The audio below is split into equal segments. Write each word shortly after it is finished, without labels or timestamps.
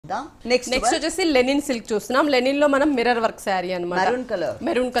చూద్దాం. నెక్స్ట్ వచ్చేసి Lenin silk చూస్తున్నాం. లెనిన్ లో మనం మిర్రర్ వర్క్ శారీ అన్నమాట.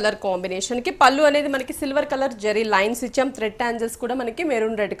 మెరూన్ కలర్ కాంబినేషన్ కి పళ్ళు అనేది మనకి సిల్వర్ కలర్ జరీ లైన్స్ ఇచ్చాం. థ్రెడ్ యాంగిల్స్ కూడా మనకి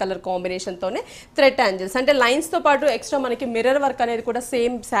మెరూన్ రెడ్ కలర్ కాంబినేషన్ తోనే థ్రెడ్ యాంగిల్స్ అంటే లైన్స్ తో పాటు ఎక్స్ట్రా మనకి మిర్రర్ వర్క్ అనేది కూడా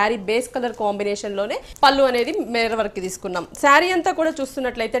same sari base colour combination లోనే పళ్ళు అనేది మిర్రర్ వర్క్ తీసుకున్నాం. శారీ అంతా కూడా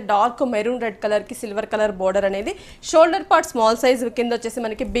చూస్తున్నట్లయితే డార్క్ మెరూన్ రెడ్ కలర్ కి సిల్వర్ కలర్ బోర్డర్ అనేది షోల్డర్ పార్ట్ స్మాల్ సైజ్ కింద వచ్చేసి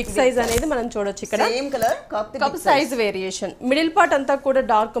మనకి బిగ్ సైజ్ అనేది మనం చూడొచ్చు. ఇక్కడ cup size variation middle part అంతా కూడా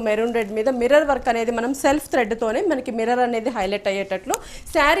డార్క్ మెరూన్ రెడ్ మీద మిర్రర్ వర్క్ అనేది మనం సెల్ఫ్ థ్రెడ్ తోనే మనకి మిర్రర్ అనేది హైలైట్ అయ్యేటట్లు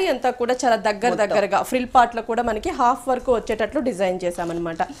శారీ అంతా కూడా చాలా దగ్గరగా ఫ్రిల్ పార్ట్ లో కూడా మనకి హాఫ్ వర్క్ వచ్చేటట్లు డిజైన్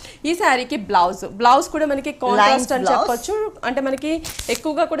చేసామన్నమాట. ఈ శారీకి బ్లౌజ్ కూడా మనకి కాంట్రాస్ట్ అని చెప్పొచ్చు. అంటే మనకి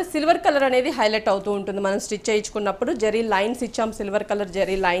ఎక్కువగా కూడా సిల్వర్ కలర్ అనేది హైలైట్ అవుతూ ఉంటుంది. మనం స్టిచ్ చేయించుకున్నప్పుడు జరీ లైన్స్ ఇచ్చాం, సిల్వర్ కలర్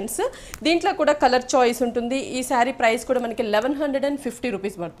జరీ లైన్స్. దీంట్లో కూడా కలర్ చాయిస్ ఉంటుంది. ఈ శారీ ప్రైస్ కూడా మనకి 1150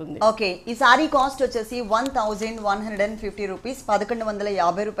 రూపీస్ పడుతుంది. ఓకే, ఈ శారీ కాస్ట్ వచ్చేసి 1150 రూపీస్.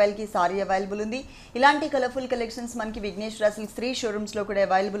 1150 రూపాయలకి సారీ అవైలబుల్ ఉంది. ఇలాంటి కలర్ఫుల్ కలెక్షన్స్ మనకి విఘ్నేశ్వర సిల్క్స్ 3 షోరూమ్స్ లో కూడా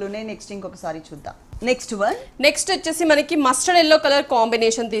అవైలబుల్ ఉన్నాయి. నెక్స్ట్ ఇంకొకసారి చూద్దాం. నెక్స్ట్ వచ్చేసి మనకి మస్టర్డ్ ఎల్లో కలర్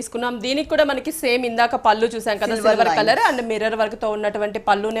కాంబినేషన్ తీసుకున్నాం. దీనికి కూడా మనకి సేమ్ ఇందాక పళ్ళు చూసాం కదా, silver colour and mirror work తో ఉన్నటువంటి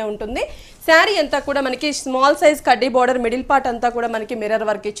పళ్ళునే ఉంటుంది. శారీ అంతా కూడా మనకి స్మాల్ సైజ్ కడ్డీ బోర్డర్, మిడిల్ పార్ట్ అంతా కూడా మనకి మిర్రర్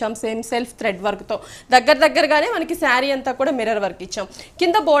వర్క్ ఇచ్చాం. సేమ్ సెల్ఫ్ థ్రెడ్ వర్క్ తో దగ్గరగానే మనకి శారీ అంతా కూడా మిర్రర్ వర్క్ ఇచ్చాం.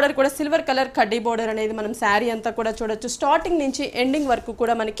 కింద బోర్డర్ కూడా సిల్వర్ కలర్ కడ్డీ బోర్డర్ అనేది మనం శారీ అంతా కూడా చూడొచ్చు. స్టార్టింగ్ నుంచి ఎండింగ్ వరకు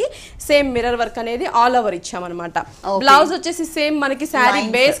కూడా మనకి సేమ్ మిర్రర్ వర్క్ అనేది ఆల్ ఓవర్ ఇచ్చాం అనమాట. బ్లౌజ్ వచ్చేసి సేమ్ మనకి శారీ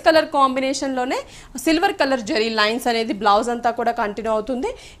బేస్ కలర్ కాంబినేషన్ లోనే సిల్వర్ కలర్ జరీ లైన్స్ అనేది బ్లౌజ్ అంతా కూడా కంటిన్యూ అవుతుంది.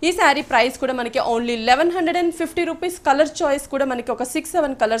 ఈ శారీ ప్రైస్ కూడా మనకి ఓన్లీ 1150 రూపీస్. కలర్ చాయిస్ కూడా మనకి ఒక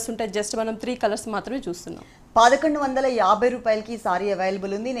 6-7 కలర్స్ ఉంటాయి. జస్ట్ మనం 3 కలర్స్ మాత్రమే చూస్తున్నాం. 1150 రూపాయలకి సారీ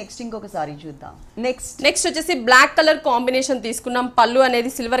అవైలబుల్ ఉంది. నెక్స్ట్ ఇంకొక సారీ చూద్దాం. నెక్స్ట్ వచ్చేసి బ్లాక్ కలర్ కాంబినేషన్ తీసుకున్నాం. పళ్ళు అనేది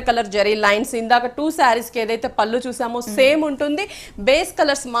సిల్వర్ కలర్ జరీ లైన్స్. ఇందాక 2 శారీస్ కి ఏదైతే పళ్ళు చూసామో సేమ్ ఉంటుంది. బేస్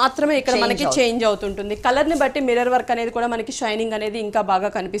కలర్స్ మాత్రమే ఇక్కడ మనకి చేంజ్ అవుతుంటుంది. కలర్ ని బట్టి మిర్రర్ వర్క్ అనేది కూడా మనకి షైనింగ్ అనేది ఇంకా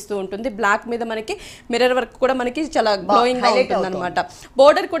బాగా కనిపిస్తూ ఉంటుంది. బ్లాక్ మీద మనకి మిర్రర్ వర్క్ కూడా మనకి చాలా గ్లోయింగ్ గా ఉంటుంది అనమాట.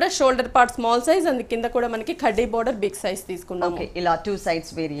 బోర్డర్ కూడా shoulder part small size and కింద కూడా మనకి కడ్డీ బోర్డర్ బిగ్ సైజ్ తీసుకున్నాం. ఇలా 2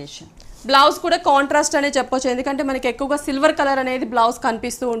 సైడ్స్ వేరియేషన్. బ్లౌజ్ కూడా కాంట్రాస్ట్ అనే చెప్పొచ్చు. ఎందుకంటే మనకి ఎక్కువగా సిల్వర్ కలర్ అనేది బ్లౌజ్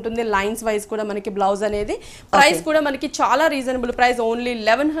కనిపిస్తూ ఉంటుంది. లైన్స్ వైజ్ కూడా మనకి బ్లౌజ్ అనేది ప్రైస్ కూడా మనకి చాలా రీజనబుల్ ప్రైస్. ఓన్లీ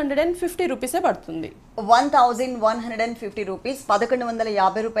 1150 రూపీసే పడుతుంది. 1150 రూపీస్.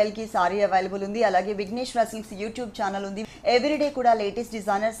 1150 రూపాయలకి సారీ అవైలబుల్ ఉంది. అలాగే విఘ్నేశ్వర సిల్క్స్ యూట్యూబ్ ఛానల్ ఉంది. ఎవ్రీడే కూడా లేటెస్ట్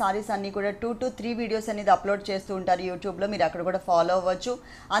డిజైనర్ సారీస్ అన్ని కూడా 2 to 3 వీడియోస్ అనేది అప్లోడ్ చేస్తూ ఉంటారు యూట్యూబ్ లో. మీరు అక్కడ కూడా ఫాలో అవ్వచ్చు.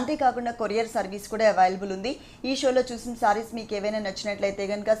 అంతేకాకుండా కొరియర్ సర్వీస్ కూడా అవైలబుల్ ఉంది. ఈ షోలో చూసిన సారీస్ మీకు ఏవైనా నచ్చినట్లయితే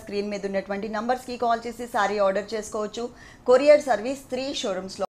కనుక స్క్రీన్ మీద ఉన్నటువంటి నంబర్స్ కి కాల్ చేసి సారీ ఆర్డర్ చేసుకోవచ్చు. కొరియర్ సర్వీస్ 3 షోరూమ్స్ లో